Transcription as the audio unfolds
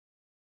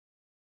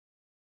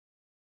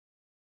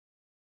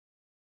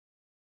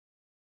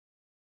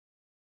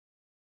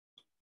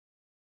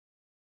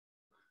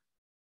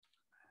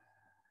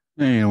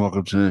Hey, and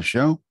welcome to the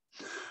show.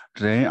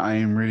 Today I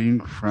am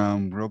reading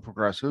from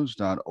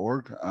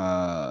realprogressives.org.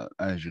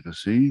 As you can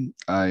see,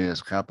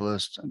 as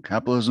capitalist,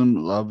 capitalism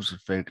loves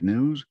fake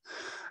news.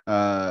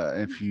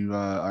 If you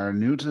are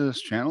new to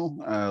this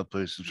channel,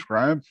 please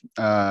subscribe.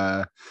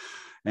 And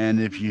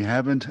if you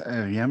haven't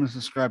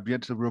subscribed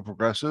yet to Real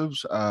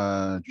Progressives,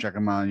 check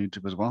them out on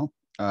YouTube as well.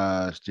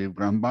 Steve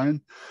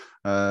Grumbine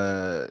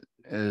uh,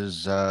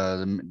 is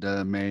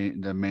the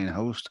main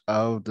host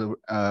of the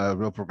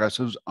Real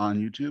Progressives on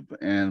YouTube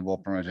and will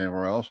pretty much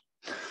everywhere else.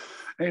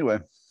 Anyway,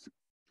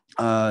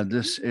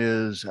 this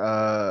is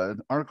an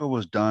article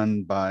was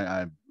done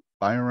by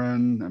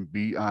Byron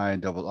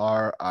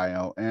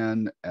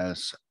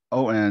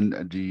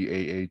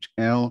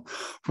BirionSondahl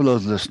for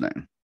those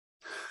listening.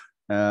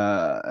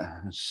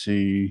 Let's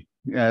see.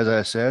 As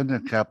I said,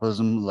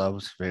 capitalism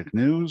loves fake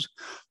news.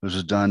 This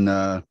was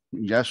done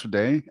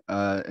yesterday,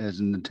 is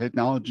in the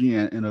technology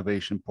and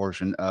innovation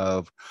portion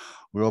of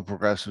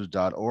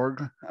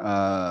realprogressives.org.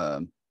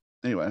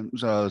 Anyway,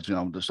 so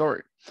the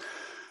story.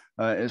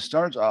 It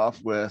starts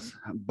off with,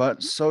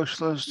 but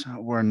socialists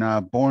were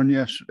not born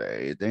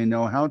yesterday. They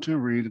know how to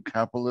read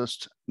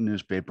capitalist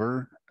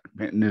newspapers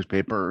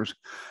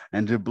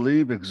and to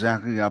believe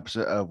exactly the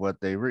opposite of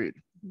what they read.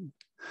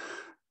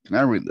 Can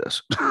I read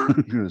this?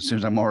 It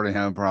seems I'm already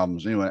having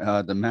problems. Anyway,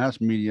 the mass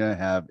media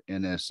have,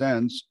 in a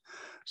sense,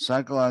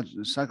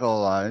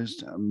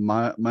 psychologized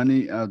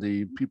many of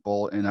the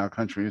people in our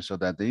country so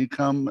that they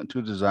come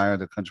to desire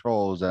the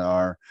controls that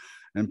are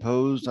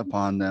imposed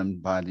upon them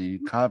by the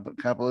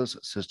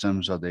capitalist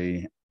system so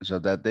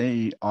that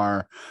they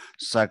are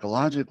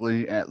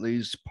psychologically at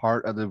least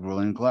part of the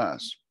ruling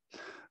class.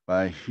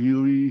 By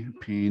Huey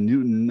P.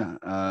 Newton,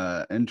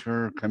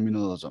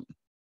 Intercommunalism.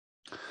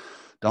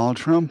 Donald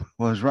Trump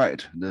was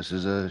right. This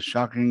is a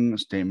shocking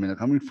statement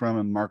coming from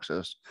a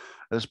Marxist,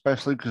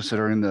 especially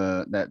considering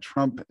that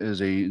Trump is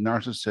a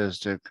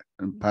narcissistic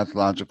and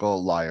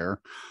pathological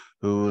liar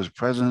whose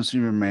presidency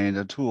remained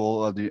a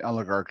tool of the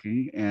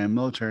oligarchy and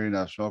military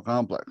industrial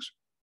complex.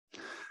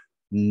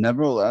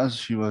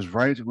 Nevertheless, he was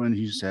right when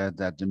he said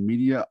that the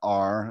media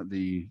are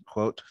the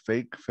quote,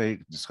 fake,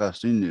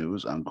 disgusting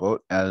news,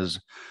 unquote,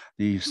 as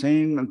the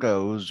saying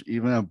goes,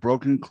 even a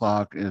broken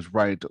clock is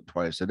right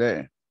twice a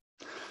day.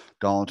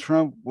 Donald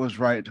Trump was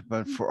right,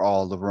 but for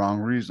all the wrong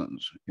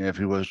reasons. If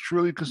he was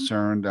truly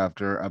concerned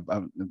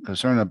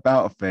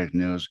about fake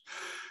news,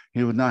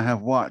 he would not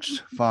have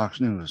watched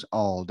Fox News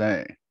all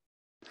day.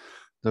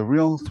 The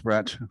real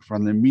threat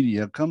from the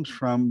media comes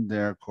from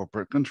their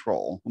corporate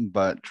control,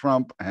 but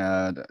Trump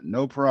had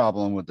no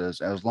problem with this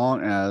as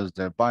long as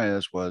their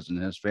bias was in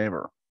his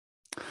favor.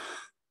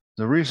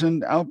 The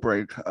recent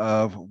outbreak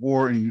of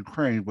war in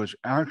Ukraine, which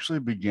actually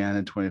began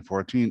in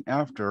 2014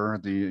 after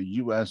the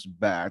US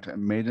backed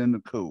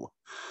maiden coup,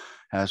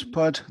 has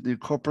put the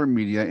corporate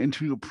media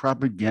into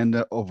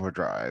propaganda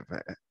overdrive.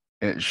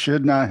 It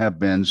should not have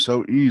been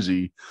so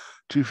easy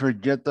to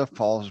forget the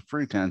false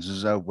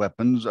pretenses of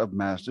weapons of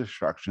mass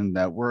destruction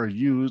that were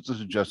used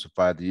to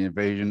justify the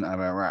invasion of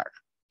Iraq.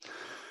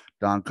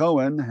 Don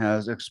Cohen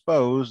has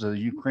exposed the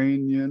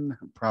Ukrainian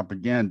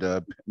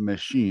propaganda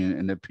machine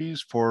in a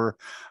piece for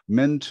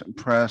Mint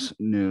Press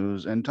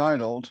News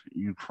entitled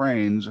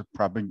Ukraine's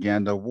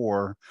Propaganda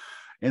War.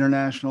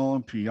 International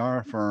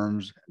PR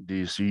firms,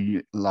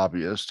 DC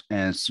lobbyists,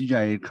 and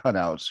CIA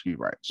cutouts, he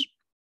writes.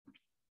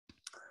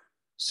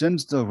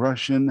 Since the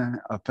Russian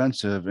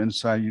offensive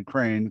inside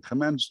Ukraine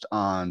commenced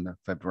on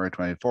February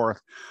 24th,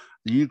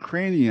 the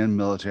Ukrainian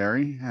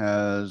military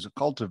has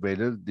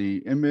cultivated the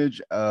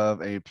image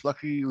of a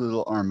plucky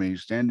little army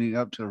standing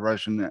up to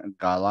Russian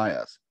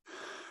Goliath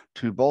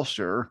to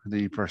bolster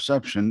the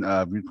perception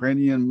of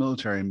Ukrainian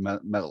military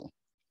mettle.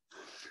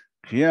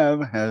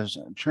 Kiev has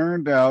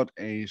churned out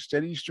a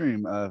steady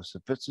stream of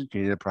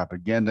sophisticated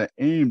propaganda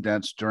aimed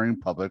at stirring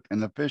public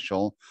and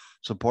official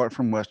support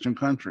from Western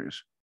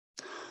countries.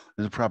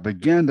 This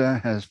propaganda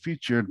has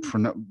featured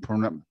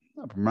damn.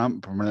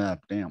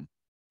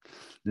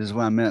 This is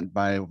what I meant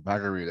by if I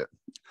could read it.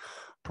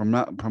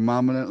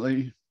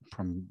 Predominantly,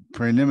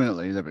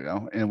 preeminently, there we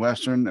go. In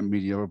Western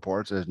media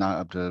reports, is not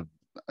up to.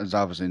 It's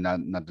obviously not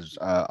this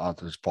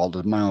author's fault.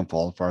 It's my own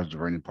fault as far as the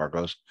reading part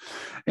goes.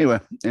 Anyway,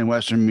 in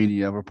Western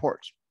media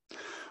reports,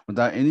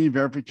 without any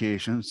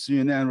verification,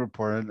 CNN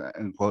reported,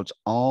 and quotes,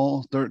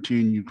 all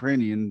 13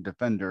 Ukrainian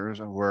defenders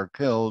were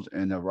killed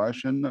in a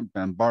Russian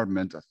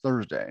bombardment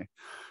Thursday.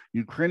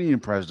 Ukrainian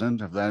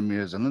President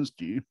Vladimir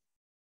Zelensky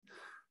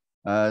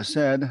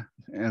said,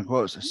 and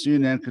quotes,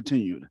 CNN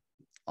continued,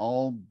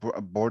 all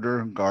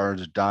border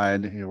guards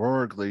died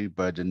heroically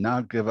but did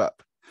not give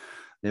up.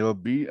 They will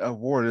be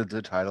awarded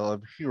the title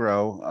of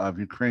Hero of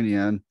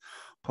Ukrainian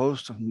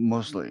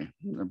posthumously.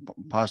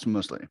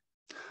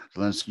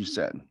 Zelensky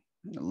said.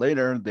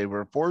 Later, they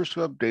were forced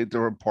to update the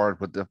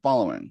report with the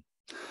following.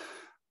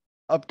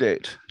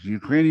 Update.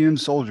 Ukrainian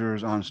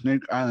soldiers on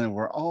Snake Island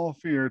were all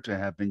feared to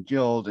have been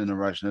killed in a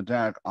Russian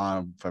attack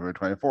on February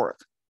 24th.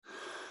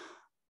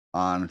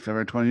 On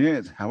February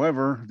 28th,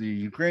 however, the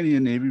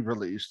Ukrainian Navy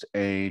released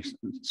a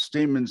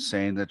statement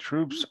saying that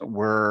troops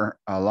were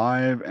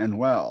alive and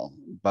well,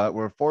 but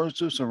were forced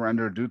to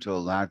surrender due to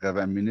a lack of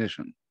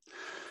ammunition.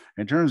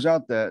 It turns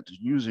out that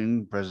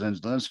using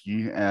President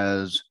Zelensky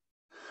as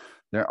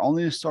their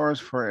only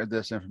source for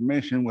this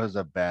information was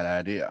a bad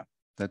idea.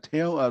 The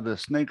tale of the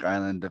Snake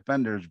Island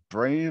defenders'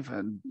 brave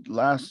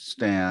last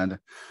stand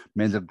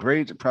made the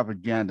great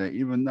propaganda,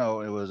 even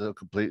though it was a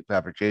complete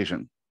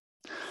fabrication.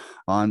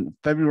 On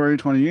February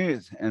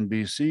 28th,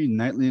 NBC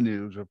Nightly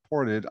News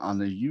reported on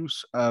the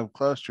use of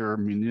cluster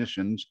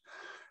munitions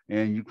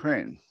in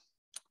Ukraine.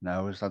 Now, I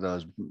always thought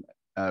that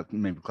was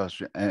maybe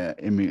cluster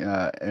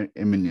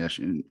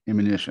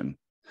ammunition.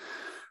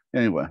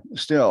 Anyway,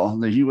 still,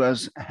 the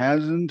U.S.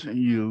 hasn't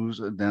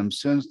used them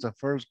since the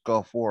first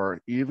Gulf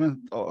War,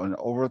 even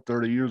over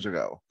 30 years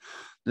ago.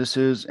 This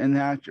is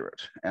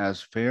inaccurate,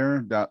 as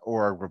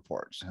FAIR.org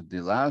reports.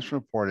 The last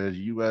reported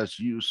U.S.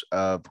 use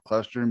of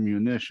cluster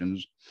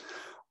munitions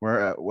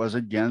was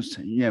against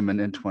Yemen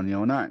in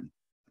 2009.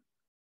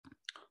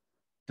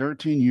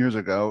 13 years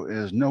ago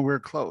is nowhere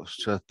close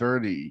to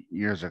 30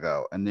 years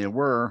ago, and they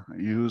were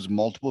used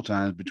multiple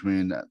times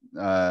between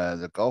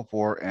the Gulf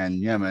War and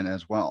Yemen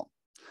as well.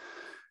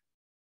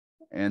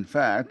 In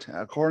fact,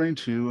 according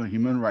to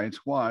Human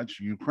Rights Watch,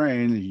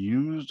 Ukraine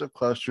used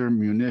cluster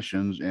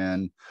munitions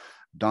in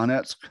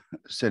Donetsk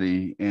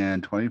City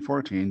in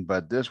 2014,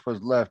 but this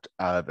was left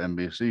out of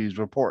NBC's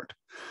report.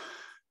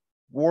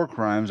 War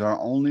crimes are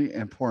only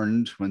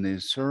important when they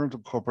serve the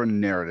corporate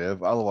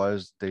narrative,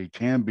 otherwise, they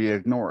can be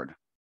ignored.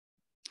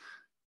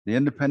 The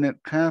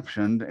Independent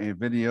captioned a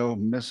video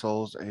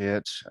missiles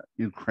hit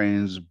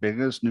Ukraine's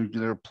biggest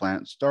nuclear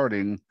plant,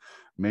 starting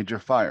major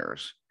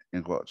fires,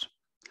 in quotes.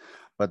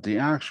 But the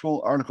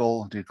actual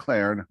article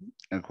declared,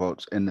 in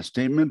quotes, in the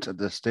statement,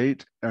 the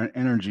State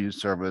Energy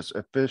Service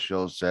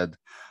officials said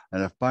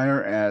that a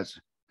fire at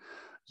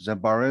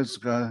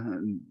Zaporizhzhia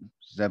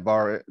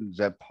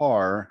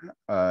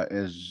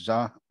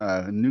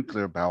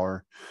nuclear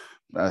power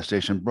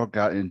station broke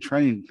out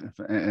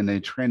in a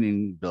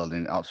training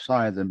building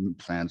outside the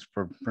plant's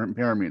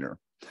perimeter.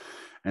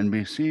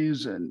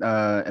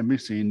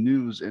 NBC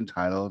News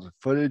entitled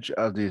 "Footage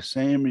of the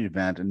Same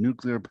Event: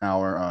 Nuclear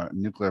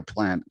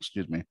Plant,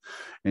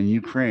 in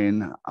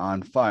Ukraine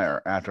on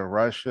fire after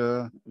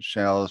Russia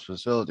shells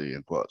facility."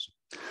 In quotes.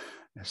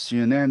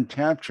 CNN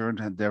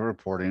captured their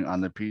reporting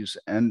on the piece,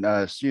 and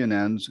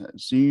CNN's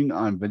seen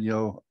on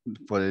video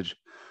footage,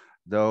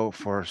 though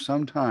for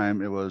some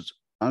time it was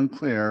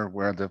unclear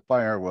where the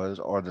fire was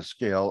or the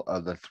scale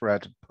of the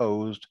threat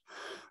posed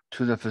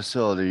to the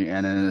facility.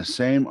 And in the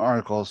same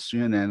article,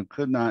 CNN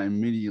could not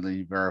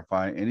immediately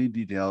verify any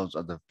details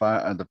of the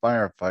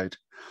firefight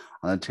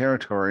on the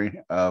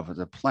territory of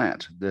the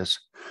plant. This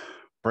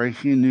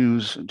breaking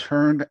news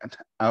turned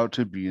out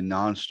to be a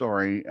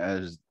non-story,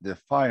 as the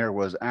fire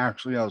was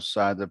actually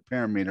outside the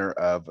perimeter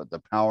of the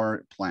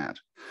power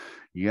plant.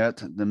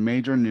 Yet the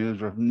major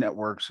news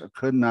networks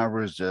could not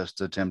resist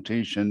the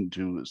temptation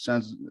to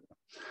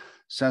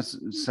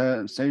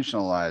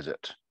sensationalize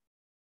it.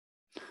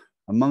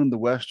 Among the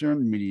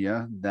Western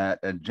media, that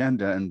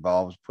agenda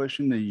involves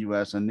pushing the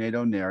U.S. and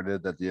NATO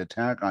narrative that the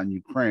attack on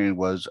Ukraine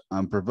was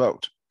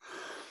unprovoked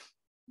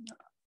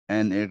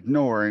and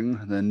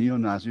ignoring the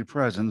neo-Nazi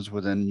presence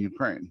within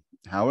Ukraine.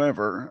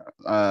 However,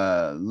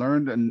 having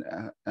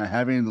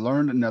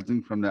learned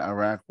nothing from the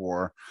Iraq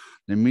War,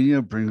 the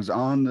media brings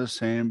on the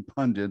same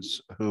pundits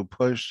who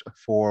pushed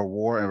for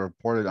war and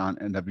reported on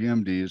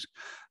WMDs.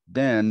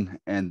 Then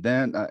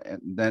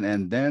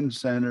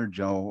Senator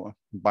Joe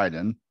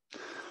Biden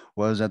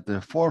was at the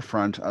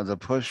forefront of the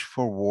push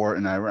for war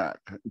in Iraq.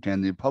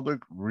 Can the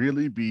public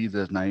really be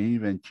this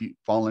naive and keep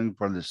falling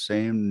for the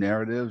same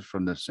narratives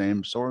from the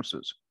same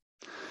sources?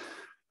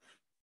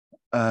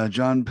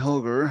 John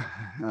Pilger,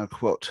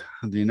 quote,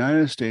 "The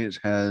United States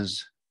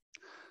has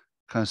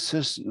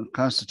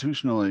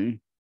constitutionally,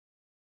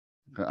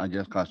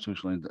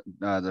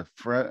 the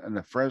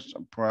fresh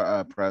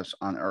press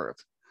on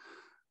earth.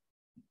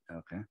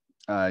 Okay.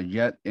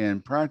 Yet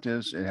in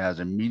practice, it has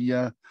a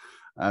media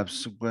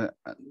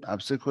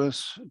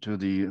obsequious to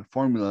the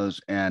formulas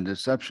and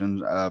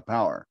deceptions of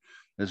power.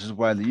 This is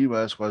why the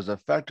U.S. was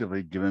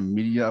effectively given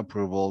media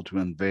approval to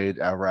invade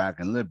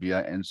Iraq and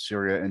Libya and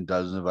Syria and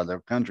dozens of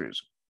other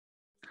countries.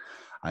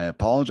 I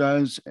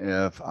apologize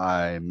if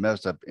I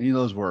messed up any of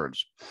those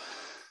words.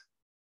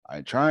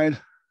 I tried.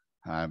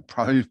 I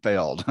probably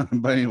failed.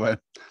 But anyway,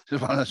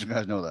 just want to let you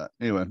guys know that.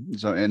 Anyway,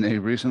 so in a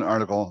recent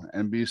article,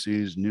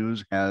 NBC's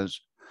News has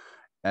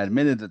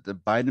admitted that the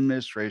Biden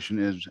administration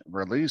is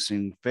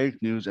releasing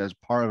fake news as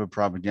part of a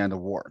propaganda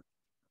war.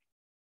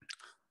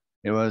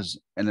 It was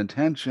an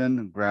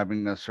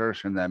attention-grabbing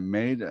assertion that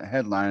made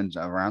headlines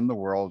around the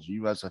world.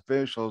 U.S.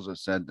 officials have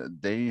said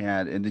that they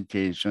had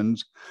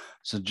indications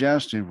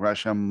suggesting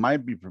Russia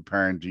might be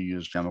preparing to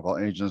use chemical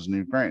agents in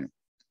Ukraine.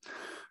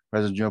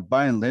 President Joe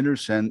Biden later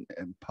said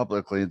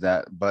publicly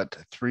that, but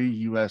 3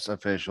 U.S.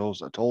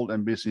 officials told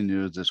NBC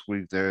News this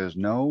week there is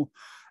no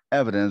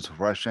evidence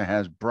Russia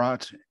has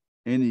brought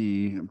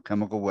any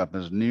chemical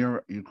weapons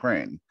near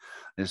Ukraine.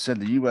 They said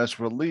the U.S.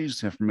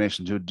 released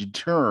information to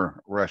deter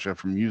Russia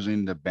from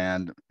using the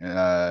banned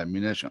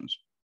munitions.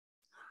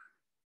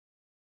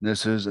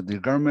 This is the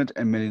government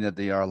admitting that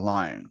they are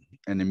lying,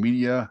 and the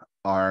media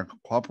are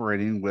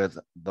cooperating with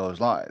those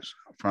lies.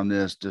 From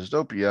this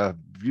dystopia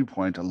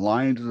viewpoint,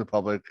 lying to the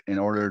public in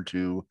order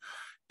to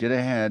get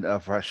ahead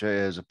of Russia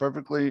is a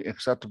perfectly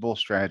acceptable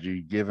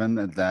strategy given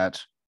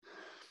that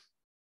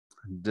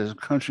this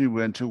country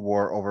went to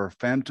war over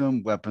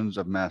phantom weapons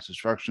of mass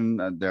destruction.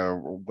 Their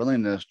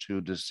willingness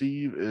to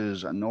deceive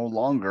is no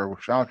longer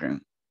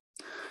shocking.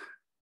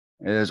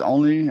 It is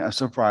only a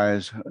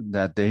surprise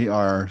that they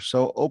are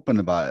so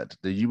open about it.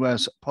 The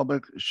U.S.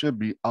 public should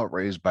be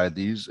outraged by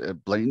these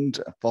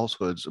blatant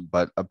falsehoods,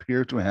 but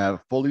appear to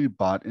have fully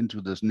bought into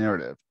this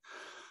narrative.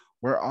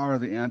 Where are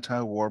the anti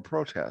war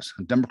protests?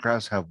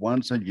 Democrats have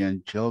once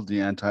again killed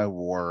the anti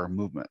war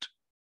movement.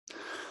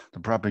 The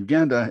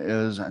propaganda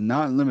is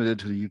not limited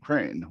to the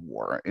Ukrainian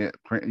war.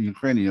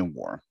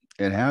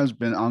 It has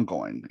been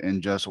ongoing. In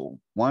just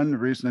one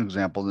recent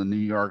example, the New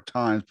York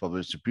Times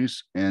published a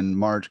piece in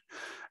March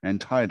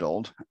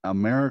entitled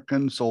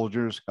 "American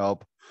Soldiers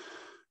Help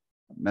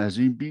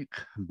Mozambique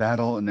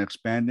Battle an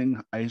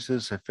Expanding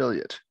ISIS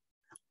Affiliate."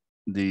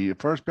 The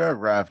first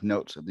paragraph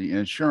notes the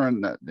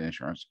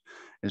insurgents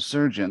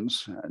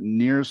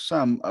near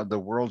some of the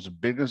world's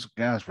biggest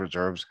gas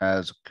reserves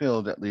has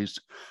killed at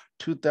least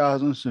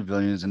 2,000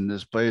 civilians and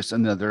displaced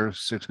another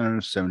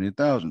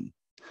 670,000.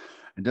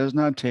 It does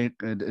not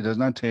take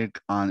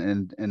on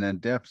an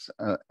in-depth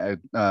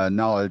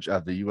knowledge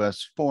of the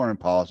U.S. foreign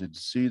policy to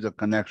see the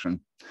connection.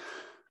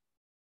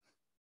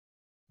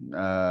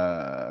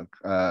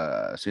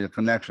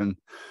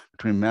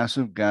 Between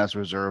massive gas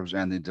reserves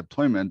and the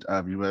deployment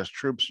of U.S.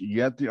 troops.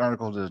 Yet the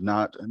article does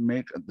not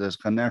make this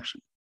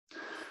connection.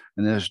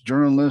 And is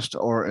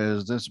journalism or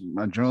is this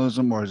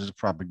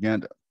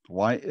propaganda?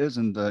 Why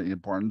isn't the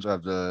importance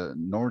of the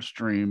Nord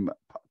Stream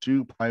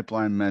 2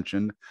 pipeline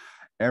mentioned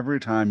every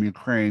time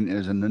Ukraine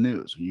is in the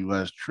news?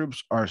 U.S.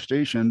 troops are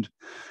stationed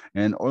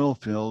in oil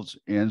fields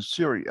in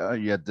Syria,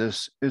 yet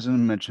this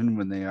isn't mentioned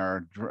when they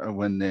are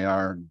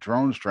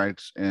drone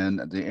strikes in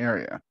the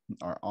area,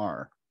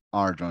 or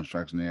are drone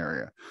strikes in the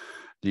area.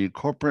 The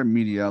corporate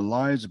media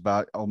lies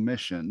about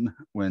omission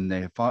when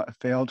they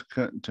failed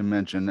to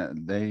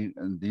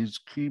mention these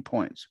key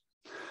points.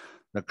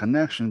 The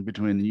connection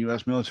between the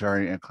U.S.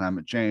 military and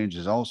climate change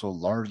is also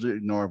largely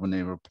ignored when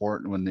they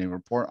report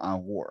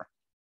on war.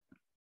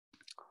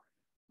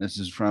 This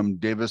is from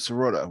David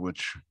Sirota,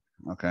 which,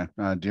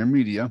 dear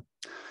media,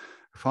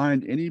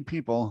 find any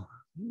people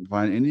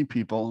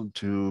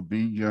to be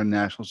your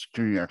national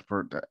security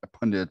expert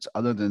pundits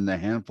other than the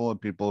handful of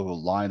people who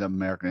lied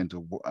America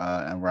into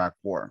Iraq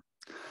war.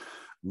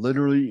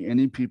 Literally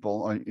any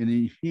people or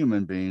any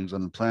human beings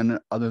on the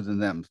planet other than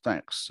them.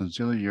 Thanks.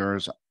 Sincerely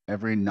yours,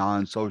 every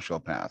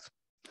non-sociopath.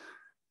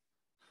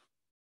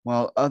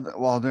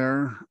 While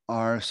there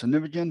are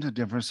significant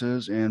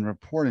differences in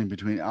reporting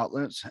between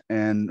outlets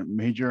and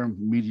major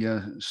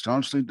media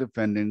staunchly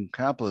defending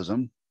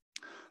capitalism,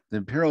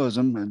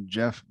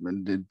 Jeff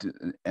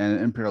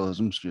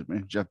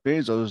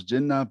Bezos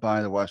did not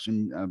buy the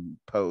Washington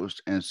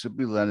Post and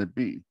simply let it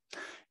be.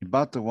 He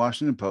bought the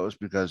Washington Post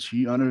because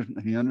he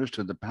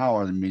understood the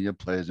power the media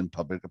plays in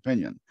public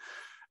opinion.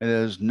 It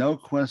is no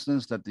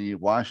coincidence that the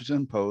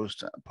Washington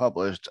Post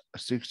published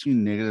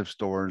 16 negative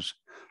stories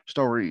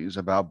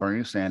about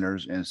Bernie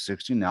Sanders in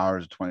 16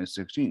 hours of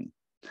 2016.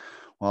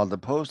 While the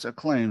Post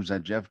claims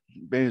that Jeff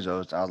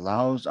Bezos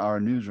allows our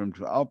newsroom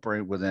to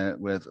operate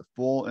with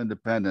full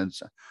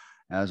independence,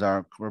 as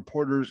our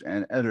reporters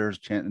and editors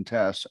can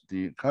attest,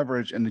 the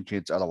coverage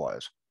indicates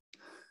otherwise.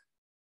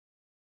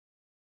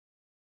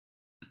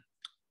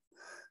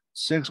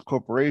 6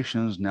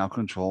 corporations now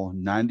control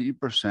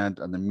 90%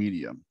 of the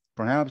media.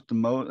 Perhaps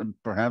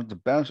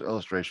the best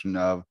illustration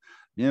of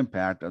the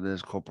impact of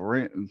this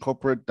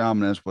corporate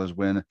dominance was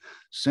when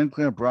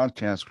Sinclair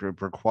Broadcast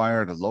Group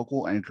required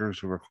local anchors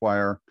to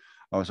record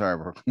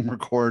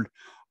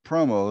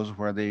promos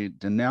where they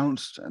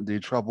denounced the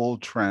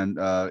troubled trend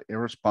of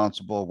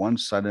irresponsible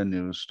one-sided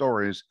news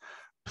stories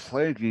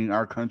plaguing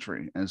our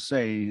country, and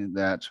say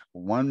that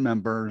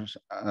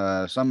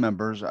some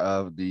members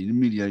of the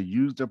media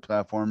use their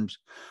platforms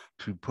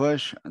to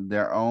push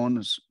their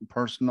own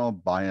personal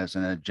bias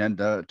and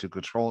agenda to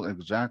control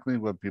exactly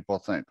what people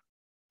think.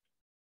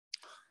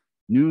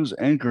 News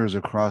anchors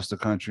across the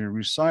country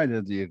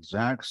recited the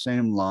exact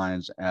same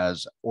lines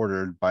as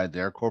ordered by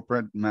their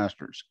corporate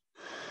masters.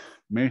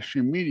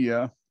 Mainstream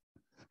media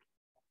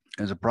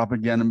is a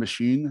propaganda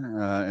machine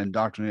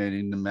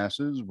indoctrinating the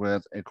masses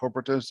with a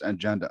corporatist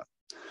agenda.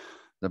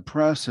 The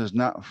press is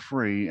not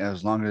free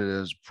as long as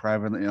it is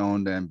privately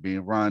owned and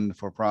being run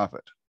for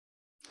profit.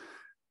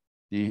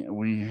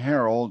 We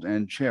herald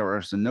and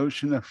cherish the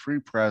notion of free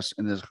press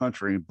in this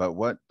country, but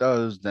what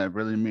does that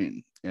really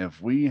mean?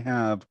 If we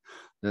have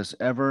this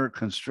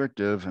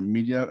ever-constrictive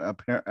media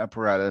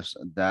apparatus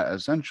that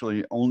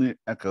essentially only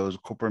echoes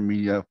corporate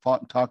media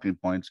talking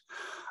points,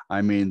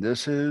 I mean,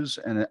 this is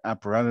an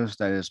apparatus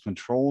that is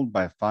controlled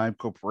by 5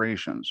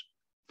 corporations.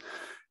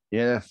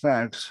 It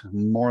affects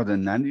more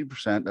than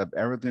 90% of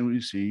everything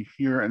we see,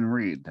 hear, and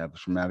read. That was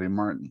from Abby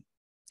Martin.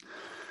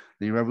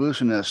 The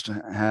Revolutionist,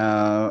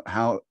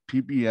 how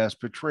PBS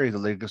portrayed the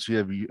legacy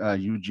of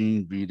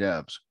Eugene V.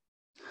 Debs.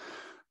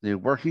 The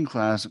working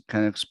class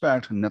can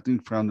expect nothing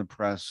from the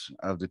press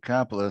of the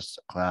capitalist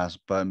class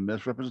but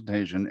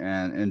misrepresentation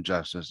and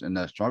injustice in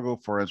the struggle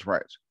for its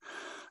rights.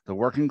 The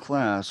working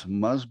class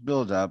must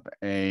build up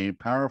a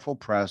powerful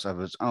press of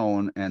its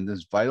own, and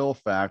this vital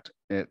fact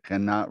it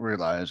cannot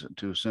realize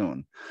too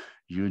soon.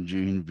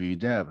 Eugene V.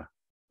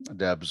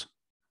 Debs.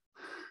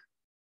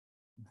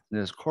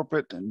 This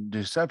corporate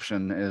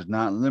deception is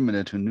not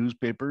limited to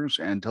newspapers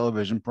and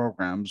television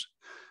programs.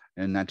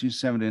 In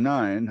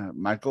 1979,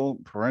 Michael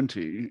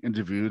Parenti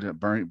interviewed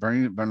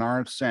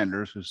Bernard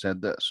Sanders, who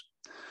said this: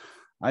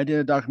 I did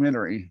a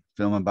documentary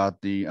film about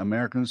the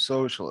American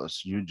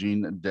socialist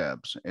Eugene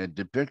Debs. It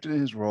depicted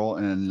his role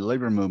in the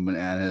labor movement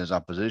and his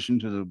opposition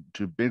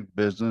to big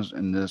business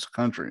in this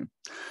country.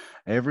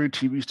 Every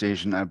TV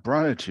station I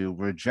brought it to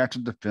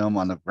rejected the film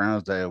on the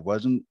grounds that it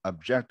wasn't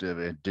objective.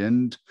 It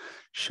didn't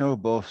show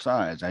both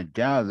sides. I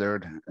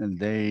gathered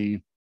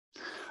they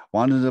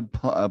wanted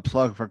a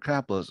plug for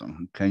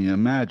capitalism. Can you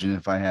imagine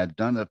if I had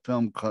done a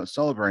film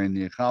celebrating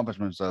the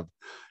accomplishments of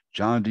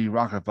John D.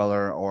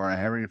 Rockefeller or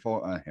Henry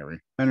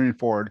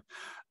Ford?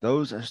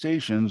 Those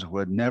stations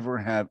would never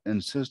have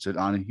insisted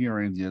on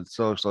hearing the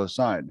socialist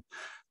side.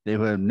 They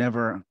would have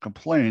never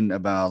complained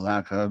about a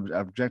lack of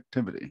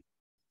objectivity.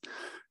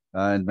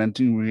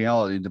 Inventing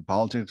Reality, the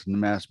Politics and the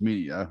Mass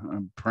Media,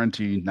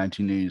 Parenti,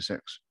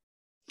 1986.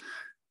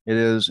 It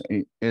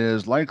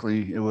is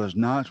likely it was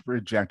not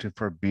rejected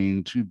for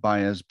being too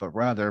biased, but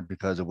rather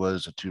because it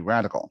was too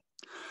radical.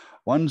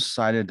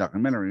 One-sided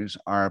documentaries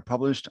are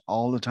published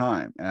all the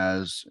time,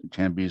 as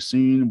can be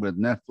seen with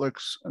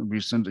Netflix's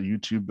recent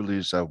YouTube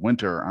release of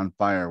Winter on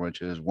Fire,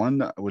 which is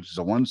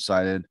a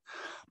one-sided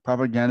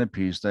propaganda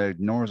piece that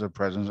ignores the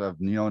presence of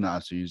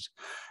neo-Nazis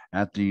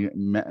at the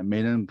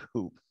Maidan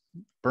coup.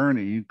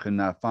 Bernie could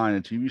not find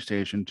a TV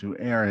station to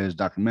air his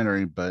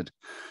documentary, but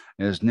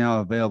it is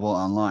now available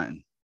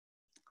online.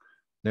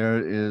 There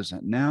is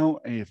now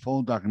a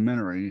full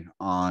documentary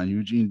on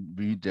Eugene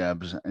V.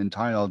 Debs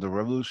entitled The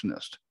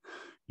Revolutionist.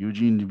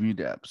 Eugene V.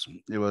 Debs.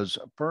 It was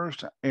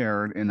first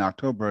aired in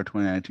October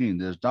 2019.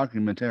 The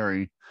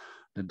documentary,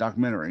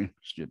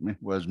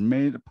 was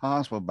made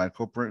possible by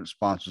corporate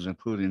sponsors,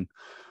 including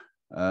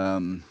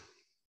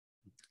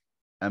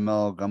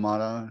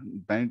Amalgamata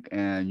Bank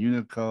and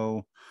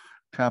Unico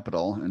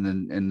Capital, and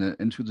then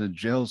into the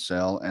jail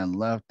cell and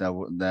left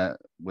that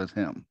with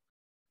him.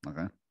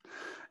 Okay.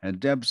 And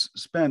Debs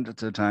spent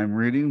the time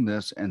reading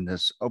this, and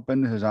this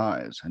opened his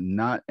eyes. And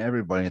not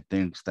everybody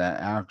thinks that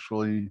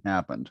actually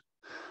happened.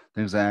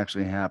 Things that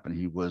actually happened.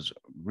 He was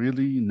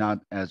really not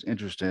as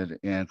interested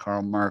in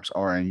Karl Marx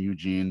or in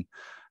Eugene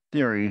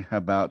theory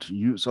about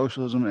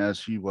socialism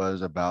as he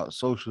was about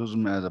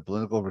socialism as a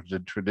political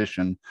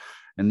tradition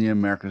in the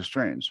American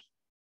strain.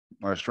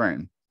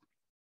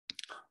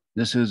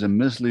 This is a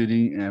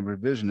misleading and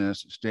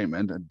revisionist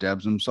statement.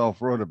 Debs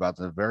himself wrote about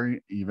the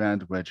very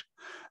event which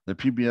the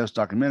PBS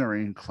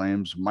documentary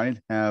claims might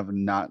have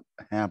not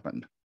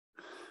happened.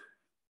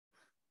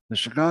 The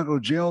Chicago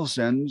jail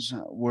sentences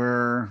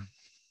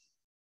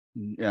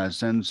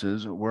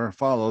were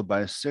followed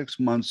by 6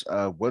 months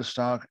of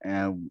Woodstock,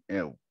 and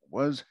it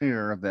was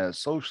here that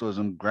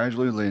socialism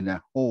gradually laid a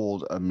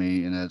hold of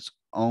me in its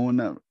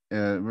own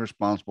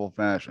irresponsible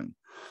fashion.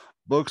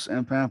 Books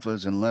and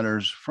pamphlets and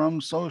letters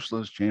from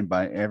socialists came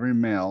by every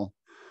mail,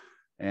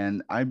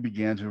 and I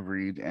began to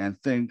read and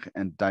think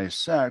and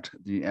dissect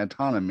the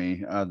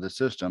anatomy of the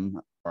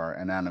system, or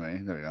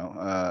anatomy,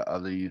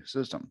 of the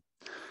system,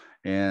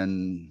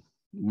 in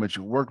which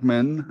working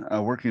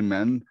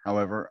men,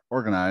 however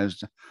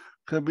organized,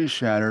 could be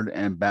shattered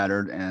and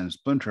battered and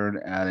splintered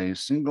at a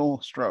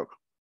single stroke.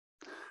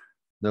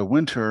 The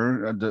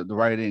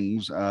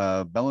writings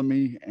of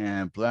Bellamy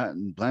and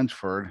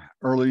Blanchford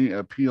early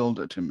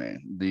appealed to me.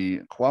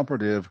 The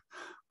cooperative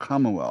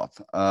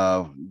Commonwealth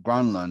of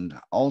Groenland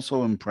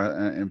also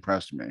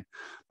impressed me,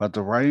 but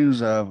the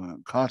writings of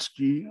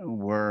Kotsky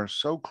were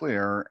so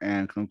clear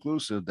and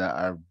conclusive that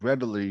I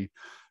readily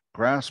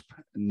grasped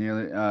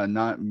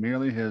not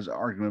merely his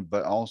argument,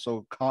 but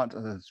also caught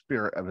the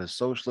spirit of his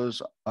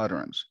socialist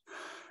utterance.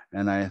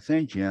 And I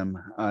thank him,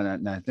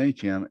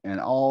 and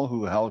all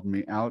who helped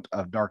me out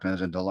of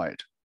darkness into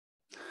light.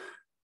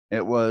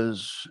 It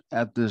was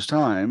at this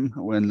time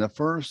when the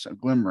first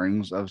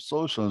glimmerings of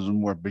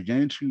socialism were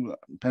beginning to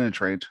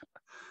penetrate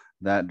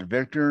that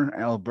Victor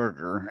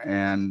Alberger,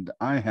 and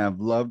I have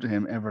loved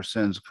him ever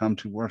since, come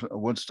to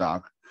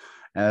Woodstock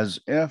as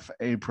if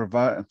a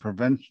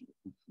provincial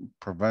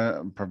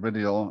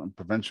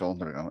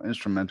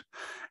instrument,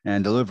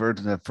 and delivered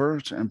the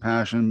first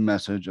impassioned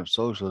message of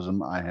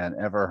socialism I had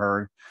ever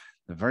heard,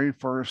 the very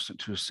first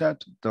to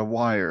set the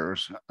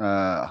wires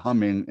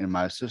humming in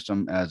my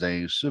system as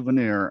a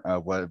souvenir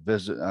of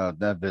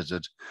that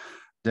visit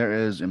There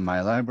is in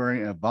my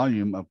library a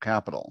volume of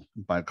Capital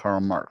by Karl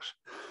Marx,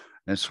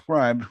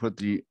 inscribed with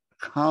the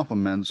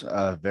compliments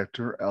of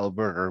Victor L.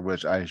 Berger,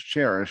 which I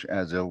cherish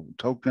as a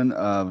token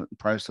of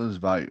priceless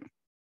value.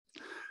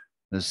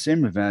 The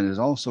same event is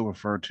also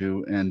referred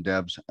to in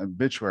Debs'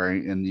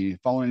 obituary in the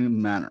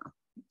following manner,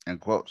 and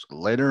quotes,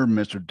 later,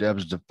 Mr.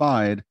 Debs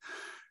defied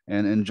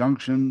an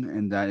injunction,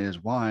 and that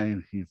is why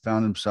he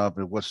found himself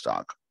at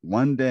Woodstock.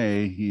 One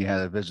day he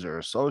had a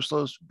visitor,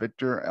 socialist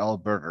Victor L.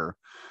 Berger.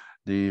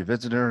 The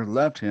visitor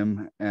left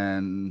him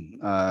an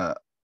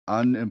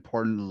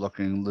unimportant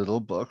looking little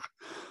book.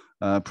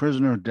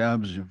 Prisoner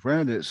Debs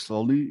read it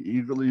slowly,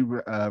 eagerly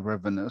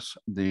ravenous.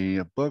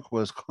 The book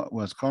was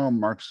Karl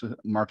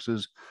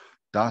Marx's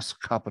Das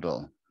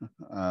Kapital.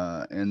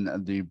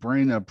 In the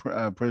brain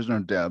of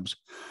Prisoner Debs,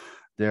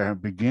 there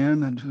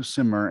began to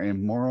simmer a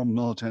moral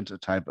militant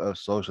type of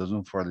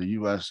socialism for the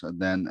U.S.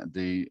 than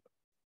the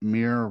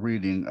mere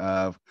reading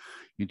of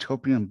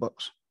utopian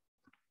books.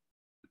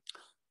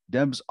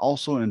 Debs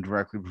also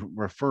indirectly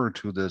referred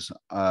to this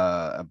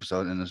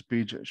episode in a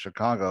speech at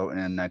Chicago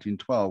in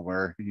 1912,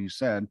 where he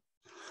said,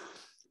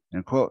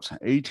 in quotes,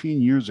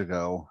 18 years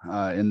ago,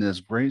 in this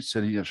great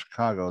city of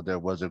Chicago, there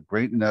was a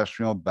great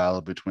industrial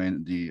battle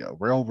between the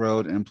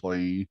railroad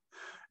employees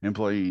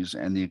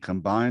and the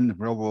combined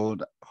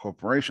railroad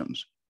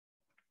corporations.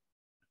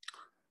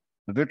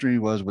 The victory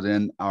was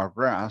within our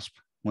grasp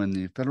when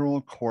the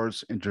federal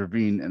courts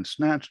intervened and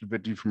snatched the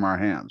victory from our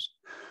hands.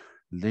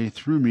 They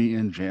threw me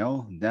in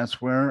jail.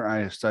 That's where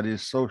I studied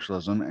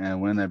socialism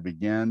and when I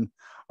began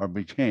or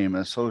became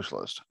a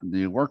socialist.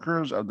 The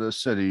workers of the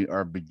city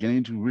are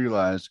beginning to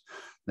realize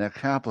that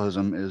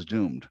capitalism is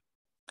doomed.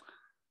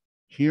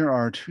 Here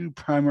are two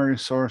primary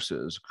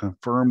sources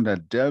confirm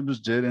that Debs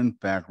did in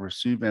fact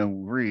receive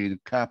and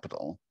read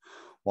Capital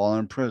while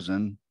in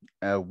prison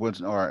at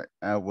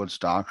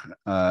Woodstock,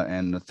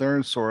 and the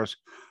third source,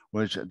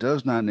 which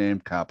does not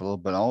name Capital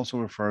but also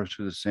refers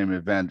to the same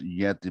event,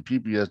 yet the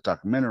PBS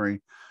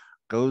documentary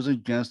goes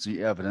against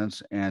the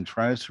evidence and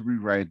tries to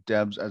rewrite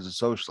Debs as a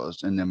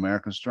socialist in the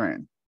American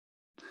strain.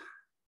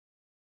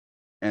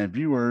 And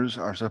viewers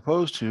are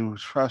supposed to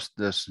trust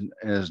this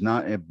is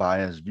not a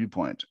biased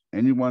viewpoint.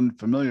 Anyone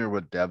familiar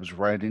with Debs'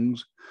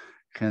 writings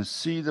can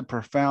see the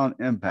profound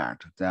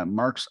impact that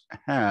Marx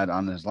had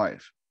on his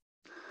life.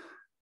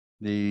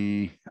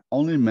 The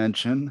only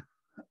mention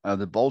of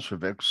the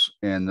Bolsheviks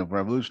and the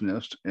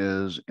revolutionists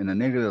is in a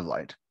negative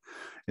light.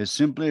 It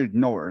simply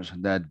ignores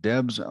that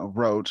Debs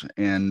wrote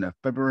in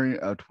February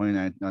of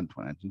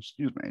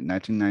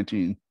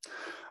 1919,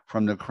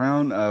 from the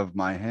crown of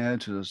my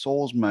head to the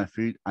soles of my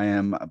feet, I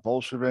am a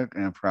Bolshevik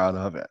and proud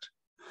of it.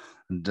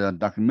 The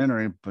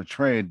documentary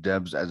portrayed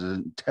Debs as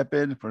a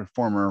tepid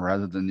performer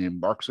rather than the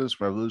Marxist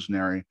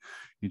revolutionary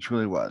he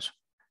truly was.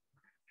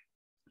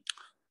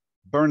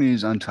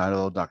 Bernie's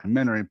untitled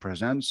documentary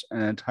presents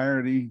an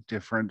entirely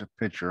different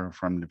picture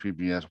from the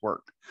PBS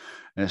work.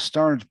 It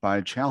starts by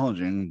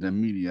challenging the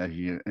media,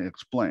 he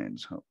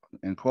explains,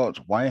 in quotes,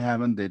 why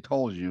haven't they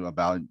told you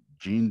about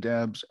Gene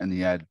Debs and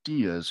the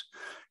ideas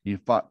he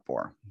fought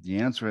for? The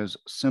answer is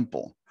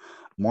simple.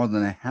 More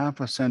than a half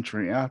a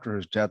century after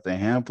his death, a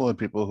handful of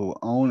people who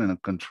own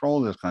and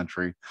control this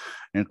country,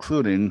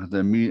 including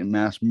the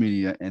mass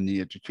media and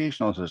the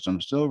educational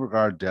system, still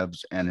regard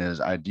Debs and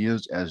his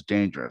ideas as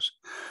dangerous,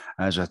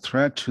 as a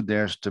threat to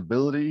their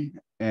stability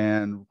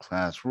and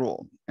class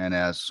rule. And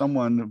as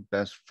someone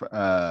best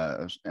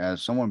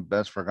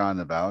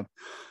forgotten about,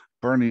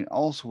 Bernie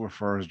also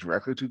refers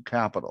directly to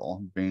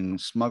capital being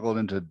smuggled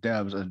into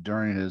Debs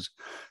during his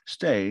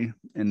stay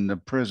in the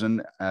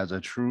prison as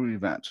a true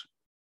event.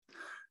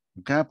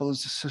 The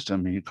capitalist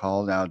system he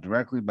called out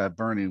directly by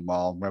Bernie,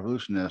 while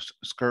revolutionists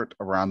skirt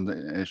around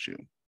the issue.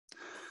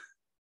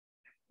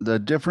 The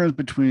difference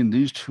between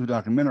these two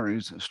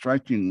documentaries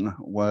striking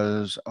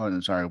was,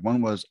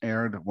 one was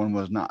aired, one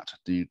was not.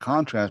 The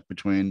contrast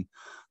between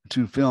the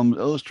two films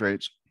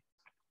illustrates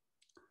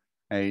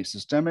a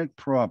systemic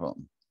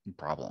problem.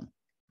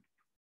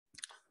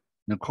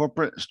 The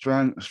corporate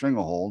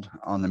stranglehold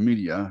on the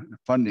media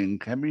funding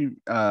can be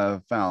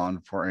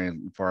found for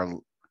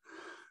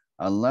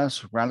a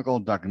less radical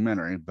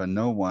documentary, but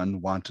no one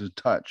wanted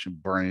to touch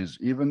Bernie's,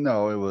 even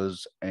though it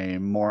was a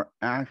more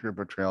accurate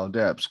portrayal of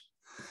Debs.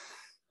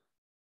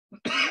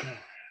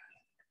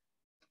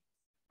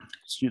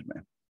 Excuse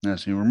me.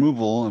 That's the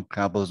removal of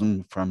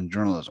capitalism from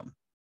journalism.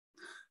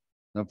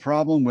 The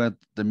problem with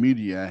the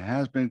media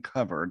has been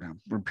covered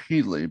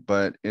repeatedly,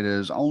 but it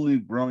is only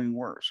growing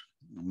worse.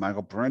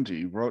 Michael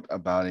Parenti wrote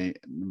about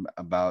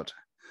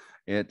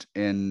it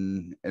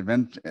in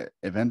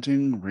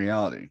Inventing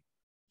Reality.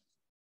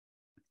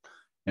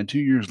 And 2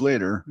 years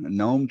later,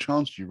 Noam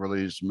Chomsky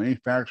released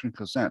Manufacturing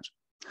Consent.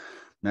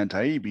 Matt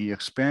Taibbi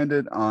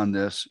expanded on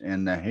this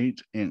in The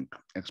Hate Inc.,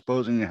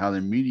 exposing how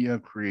the media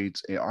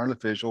creates an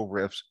artificial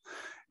rift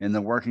in the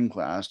working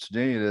class.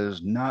 Today, it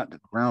is not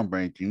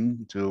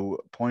groundbreaking to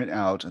point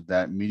out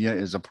that media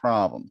is a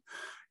problem.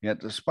 Yet,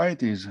 despite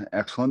these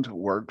excellent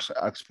works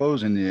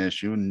exposing the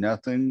issue,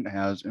 nothing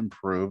has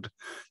improved.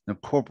 The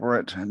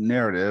corporate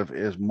narrative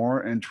is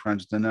more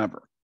entrenched than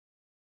ever.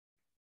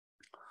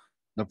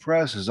 The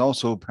press is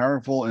also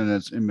powerful in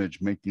its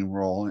image making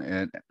role.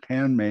 It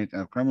can make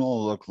a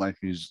criminal look like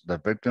he's the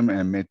victim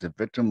and make the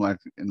victim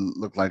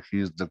look like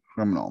he's the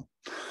criminal.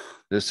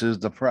 This is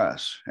the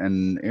press,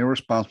 an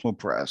irresponsible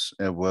press.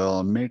 It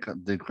will make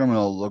the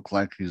criminal look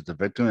like he's the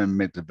victim and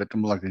make the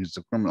victim look like he's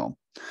the criminal.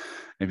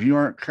 If you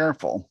aren't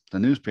careful, the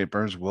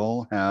newspapers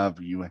will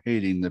have you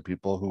hating the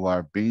people who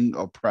are being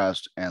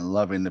oppressed and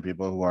loving the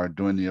people who are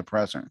doing the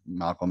oppressing.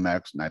 Malcolm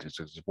X,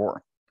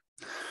 1964.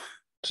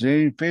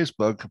 Today,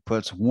 Facebook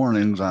puts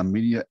warnings on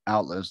media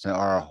outlets that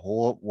are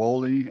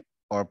wholly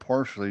or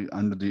partially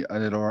under the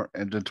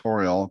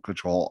editorial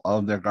control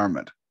of their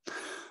government,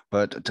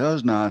 but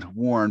does not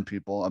warn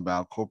people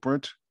about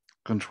corporate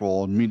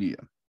controlled media.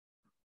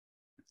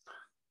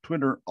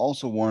 Twitter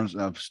also warns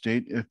of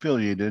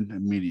state-affiliated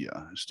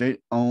media.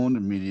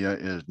 State-owned media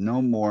is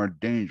no more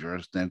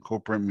dangerous than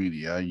corporate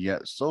media,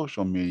 yet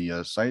social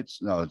media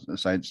sites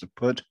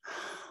put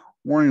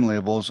warning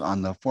labels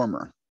on the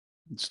former.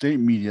 State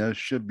media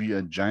should be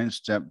a giant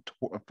step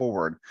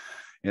forward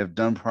if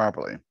done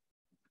properly.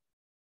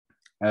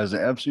 As the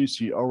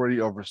FCC already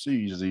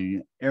oversees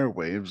the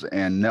airwaves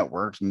and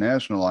networks,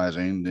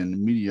 nationalizing the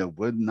media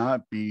would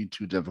not be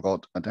too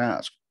difficult a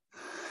task.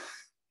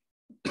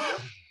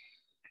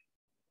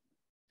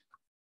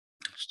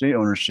 State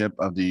ownership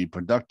of the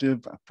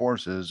productive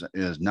forces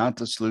is not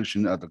the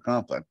solution of the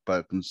conflict,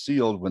 but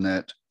concealed within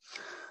it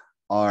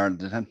are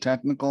the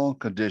technical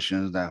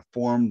conditions that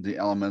form the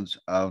elements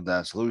of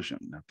that solution.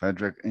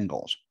 Frederick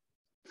Ingalls.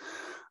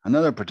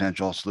 Another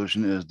potential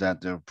solution is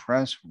that the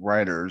press,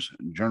 writers,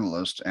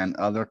 journalists, and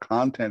other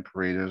content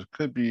creators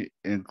could be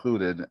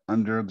included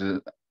under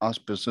the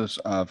auspices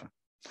of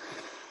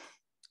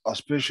a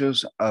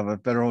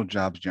federal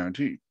jobs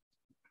guarantee.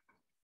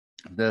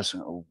 This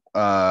would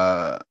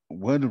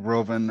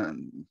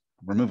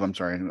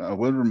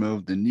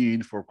remove the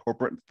need for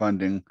corporate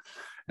funding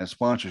and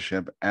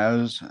sponsorship,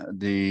 as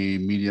the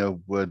media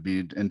would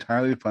be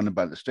entirely funded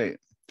by the state.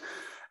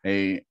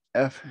 A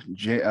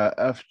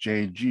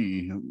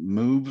FJG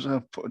moves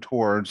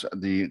towards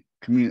the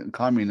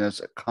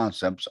communist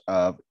concepts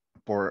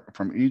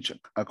from each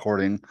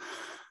according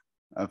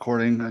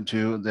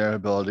to their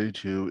ability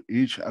to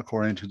each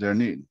according to their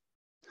need.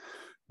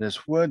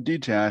 This would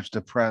detach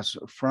the press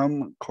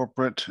from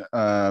corporate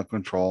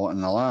control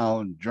and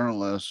allow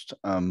journalists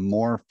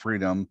more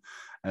freedom,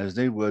 as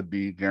they would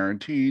be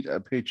guaranteed a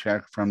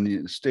paycheck from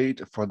the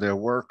state for their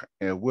work.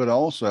 It would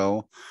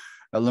also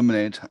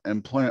eliminate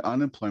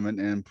unemployment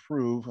and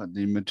improve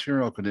the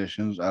material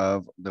conditions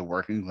of the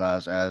working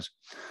class, as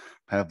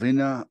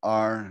Pavlina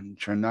R.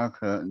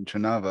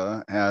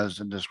 Chernava has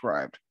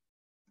described.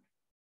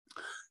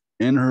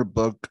 In her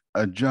book,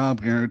 A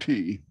Job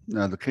Guarantee,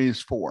 the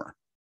case for.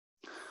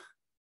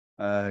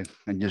 And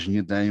just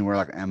get that anywhere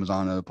like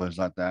Amazon and other places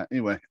like that.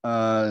 Anyway,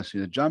 let's see.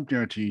 The Job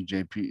Guarantee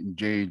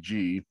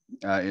JG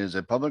is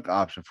a public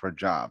option for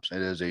jobs.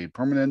 It is a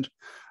permanent,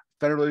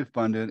 federally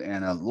funded,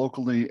 and a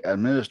locally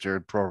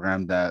administered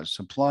program that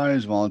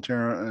supplies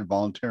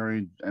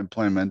voluntary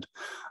employment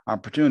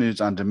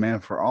opportunities on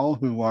demand for all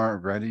who are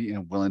ready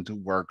and willing to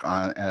work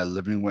at a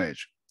living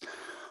wage.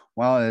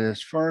 While it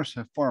is first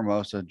and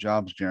foremost a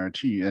jobs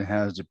guarantee, it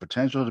has the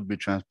potential to be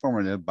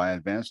transformative by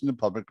advancing the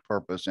public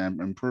purpose and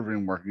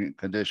improving working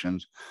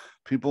conditions,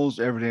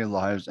 people's everyday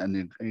lives, and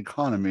the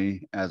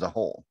economy as a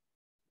whole.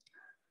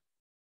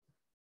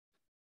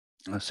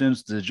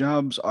 Since the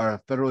jobs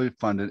are federally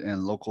funded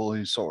and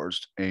locally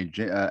sourced, a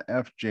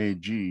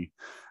FJG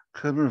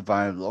could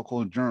revive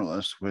local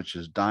journalists, which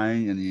is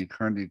dying in the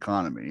current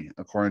economy.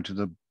 According to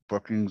the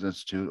Brookings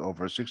Institute,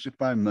 over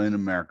 65 million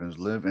Americans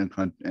live in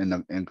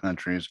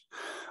countries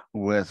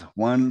with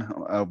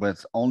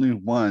only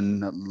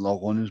one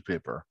local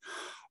newspaper,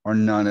 or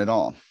none at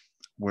all,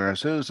 where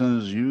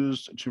citizens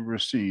used to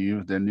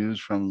receive their news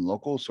from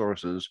local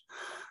sources.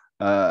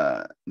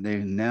 They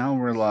now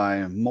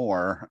rely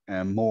more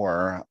and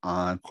more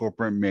on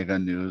corporate mega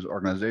news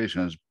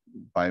organizations.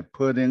 By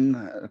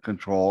putting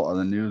control of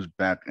the news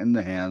back in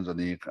the hands of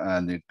the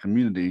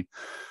community,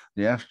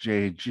 the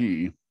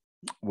FJG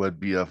would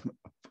be a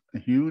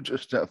huge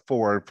step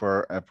forward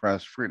for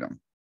press freedom.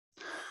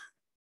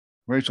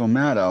 Rachel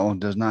Maddow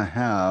does not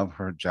have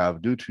her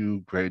job due to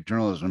great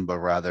journalism, but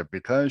rather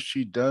because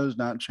she does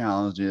not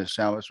challenge the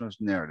establishment's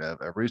narrative.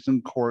 A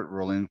recent court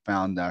ruling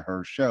found that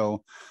her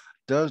show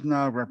does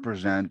not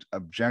represent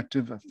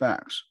objective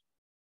facts.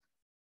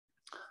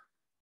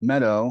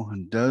 Meadow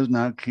does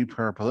not keep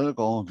her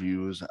political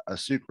views a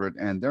secret,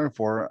 and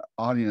therefore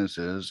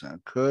audiences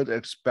could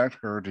expect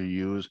her to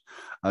use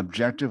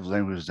objective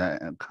language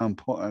that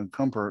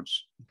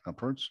comforts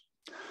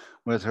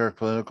with her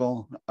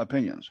political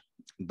opinions.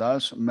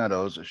 Thus,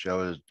 Meadows'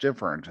 show is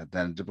different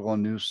than a typical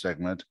news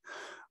segment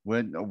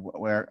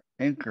where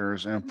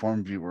anchors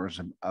inform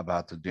viewers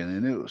about the daily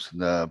news.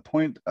 The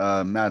point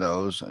of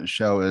Meadows'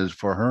 show is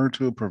for her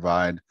to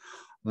provide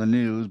the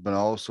news, but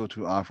also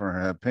to offer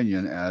her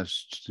opinion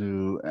as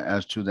to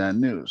that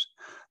news.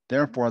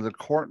 Therefore, the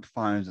court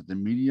finds that the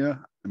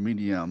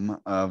medium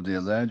of the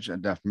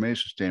alleged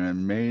defamation statement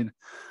made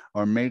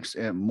or makes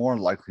it more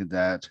likely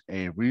that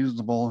a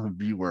reasonable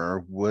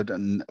viewer would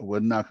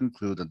not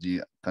conclude that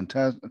the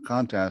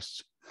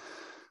contest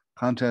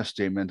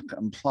statement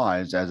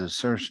implies as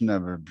assertion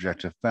of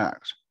objective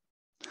facts.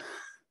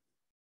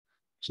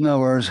 So in other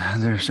words,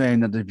 they're saying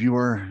that the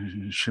viewer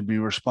should be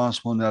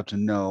responsible enough to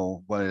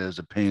know what is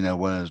opinion and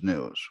what is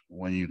news.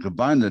 When you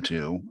combine the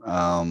two,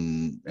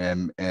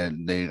 and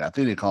I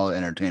think they call it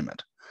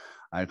entertainment.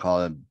 I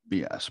call it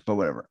BS, but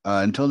whatever.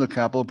 Until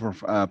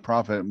the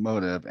profit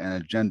motive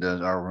and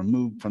agendas are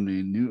removed from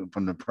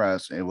the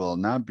press, it will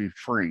not be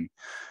free.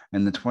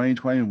 In the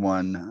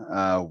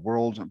 2021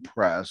 World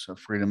Press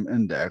Freedom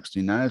Index,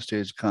 the United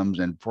States comes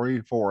in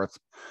 44th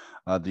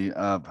out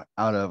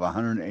of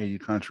 180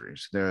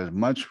 countries. There is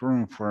much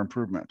room for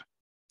improvement.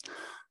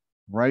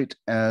 Write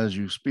as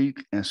you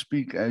speak and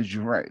speak as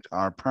you write.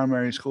 Our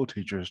primary school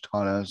teachers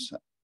taught us.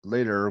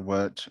 Later,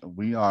 what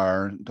we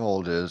are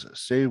told is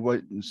say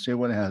what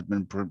has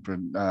been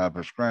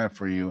prescribed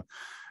for you,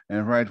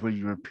 and write what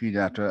you repeat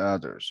after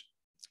others.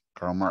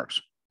 Karl Marx.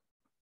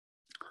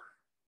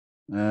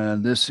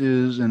 This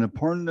is an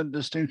important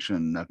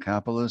distinction. A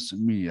capitalist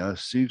media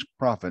seeks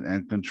profit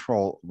and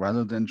control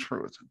rather than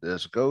truth.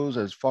 This goes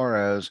as far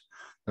as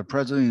the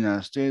President of the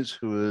United States,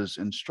 who is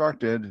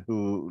instructed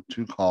who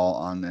to call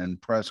on in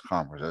press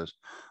conferences.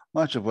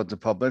 Much of what the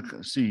public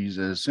sees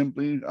is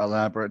simply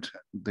elaborate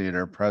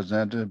theater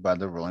presented by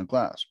the ruling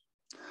class.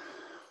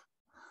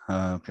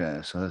 Okay,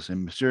 so this is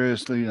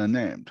mysteriously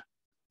unnamed.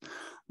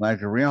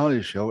 Like a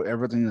reality show,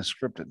 everything is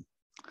scripted.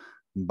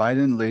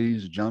 Biden,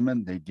 ladies and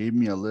gentlemen, they gave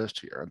me a list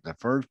here. The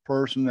first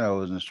person I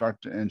was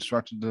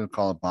instructed to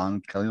call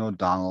upon, Kelly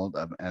O'Donnell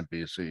of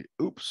NBC.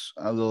 Oops,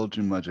 a little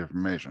too much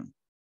information.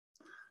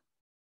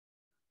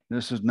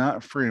 This is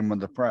not freedom of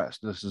the press.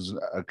 This is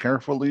a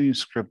carefully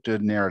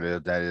scripted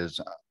narrative that is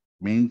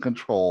being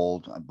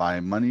controlled by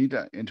moneyed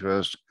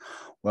interest.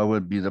 What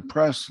would the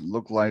press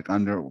look like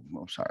under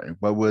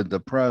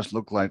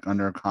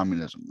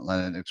communism?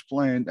 Lenin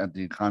explained at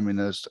the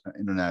Communist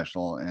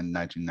International in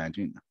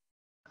 1919.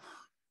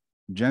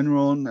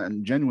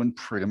 Genuine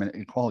freedom and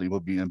equality will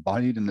be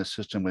embodied in the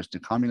system which the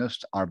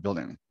communists are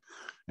building,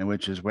 and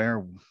which is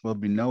where will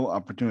be no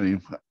opportunity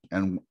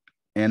and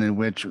in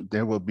which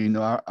there will be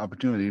no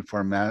opportunity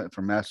for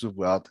massive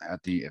wealth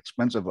at the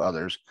expense of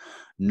others,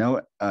 no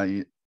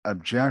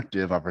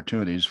objective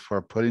opportunities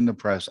for putting the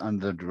press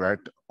under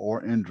direct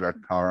or indirect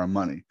power of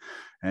money,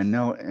 and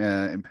no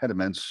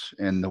impediments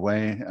in the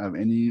way of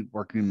any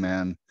working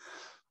man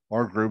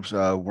or groups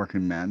of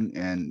working men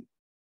and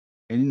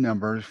any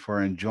numbers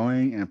for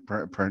enjoying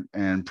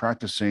and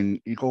practicing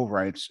equal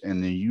rights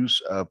in the use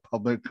of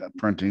public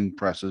printing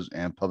presses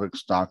and public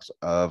stocks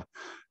of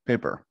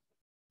paper.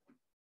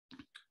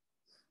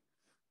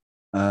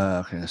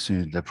 Okay, let's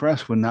see. The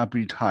press would not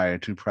be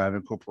tied to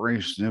private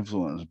corporations'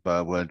 influence,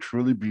 but would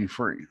truly be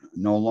free.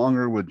 No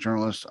longer would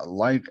journalists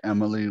like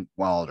Emily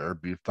Wilder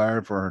be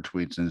fired for her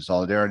tweets in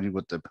solidarity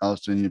with the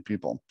Palestinian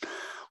people.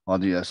 While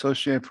the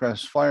Associated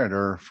Press fired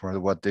her for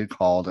what they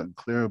called a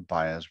clear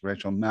bias,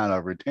 Rachel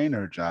Maddow retained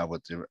her job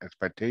with the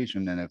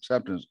expectation and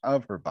acceptance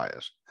of her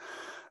bias.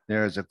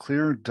 There is a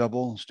clear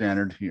double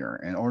standard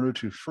here. In order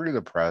to free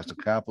the press, the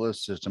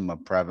capitalist system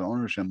of private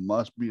ownership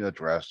must be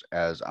addressed,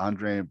 as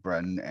Andre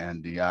Breton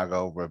and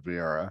Diego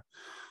Rivera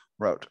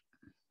wrote.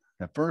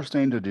 The first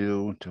thing to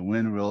do to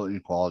win real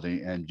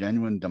equality and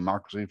genuine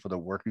democracy for the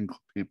working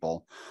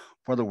people,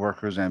 for the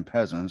workers and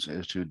peasants,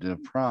 is to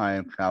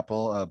deprive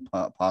capital of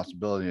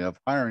possibility of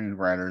hiring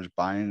writers,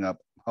 buying up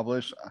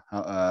published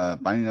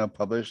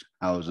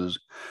houses,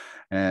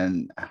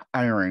 and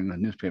hiring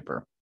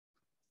newspapers.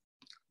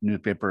 And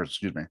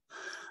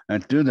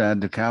to do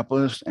that, the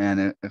capitalists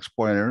and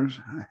exploiters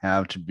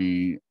have to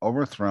be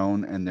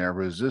overthrown and their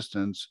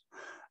resistance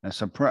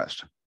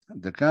suppressed.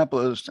 The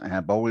capitalists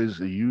have always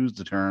used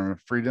the term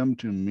freedom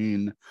to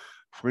mean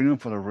freedom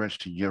for the rich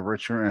to get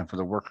richer and for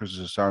the workers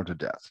to starve to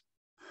death.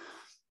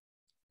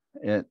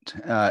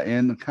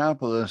 In the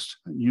capitalist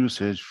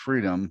usage,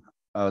 freedom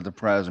of the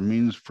press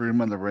means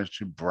freedom of the rich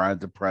to bribe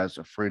the press,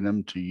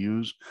 freedom to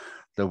use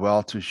the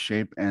wealth to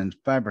shape and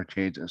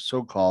fabricate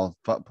so-called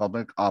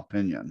public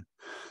opinion.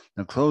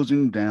 The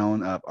closing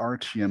down of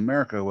RT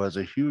America was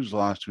a huge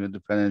loss to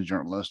independent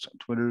journalists.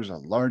 Twitter's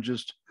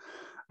largest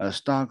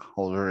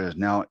stockholder is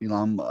now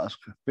Elon Musk.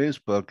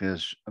 Facebook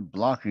is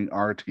blocking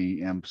RT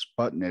and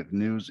Sputnik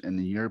news in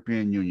the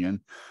European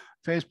Union.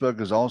 Facebook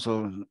is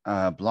also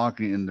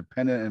blocking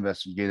independent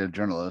investigative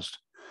journalists.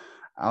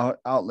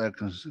 Outlet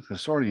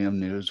Consortium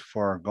News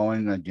for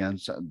going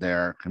against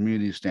their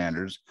community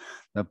standards.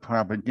 The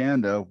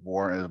propaganda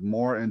war is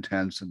more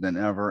intense than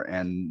ever,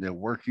 and the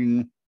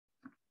working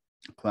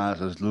class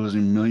is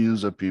losing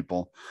millions of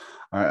people.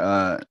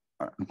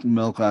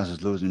 Middle class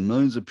is losing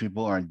millions of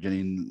people are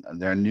getting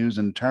their news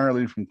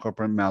entirely from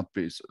corporate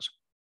mouthpieces.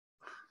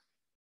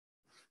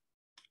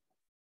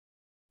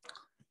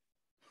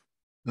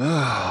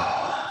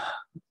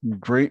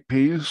 Great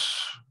piece.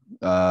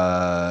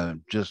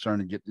 Just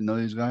starting to get to know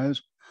these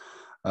guys.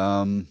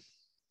 Um,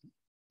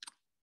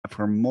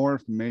 for more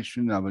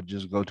information, I would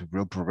just go to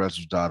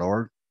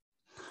realprogressives.org.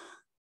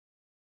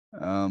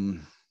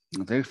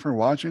 Thanks for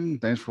watching.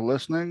 Thanks for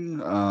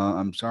listening.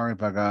 I'm sorry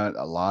if I got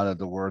a lot of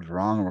the words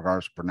wrong in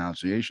regards to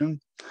pronunciation,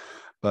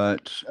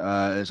 but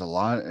it's a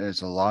lot.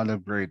 It's a lot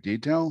of great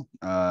detail.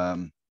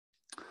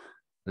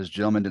 This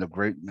gentleman did a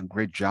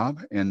great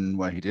job in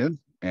what he did,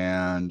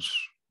 and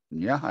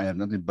yeah, I have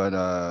nothing but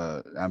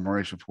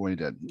admiration for what he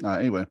did.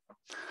 Anyway,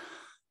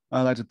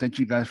 I'd like to thank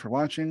you guys for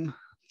watching,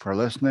 for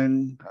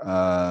listening.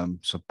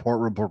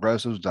 Support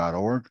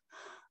realprogressives.org.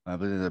 I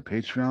believe it's a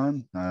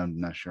Patreon. I'm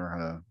not sure how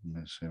to.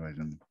 Let me see if I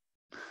can.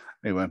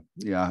 Anyway,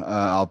 yeah,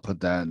 I'll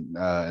put that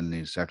in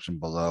the section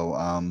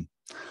below.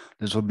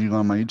 This will be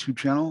on my YouTube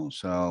channel,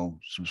 so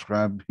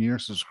subscribe here,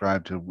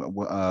 subscribe to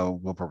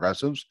Will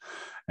Progressives,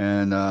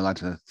 and I'd like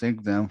to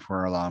thank them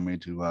for allowing me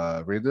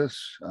to read this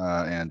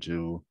and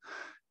to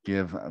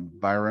give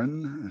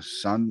Byron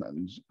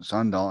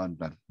Sundal.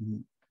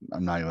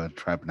 I'm not going to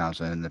try to pronounce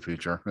it in the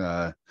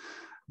future.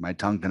 My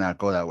tongue cannot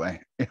go that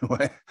way.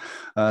 Anyway,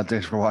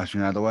 thanks for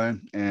watching either way,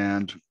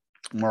 and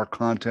more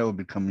content will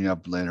be coming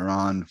up later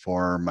on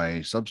for my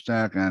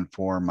Substack and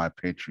for my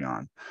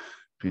Patreon.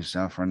 Peace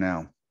out for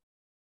now.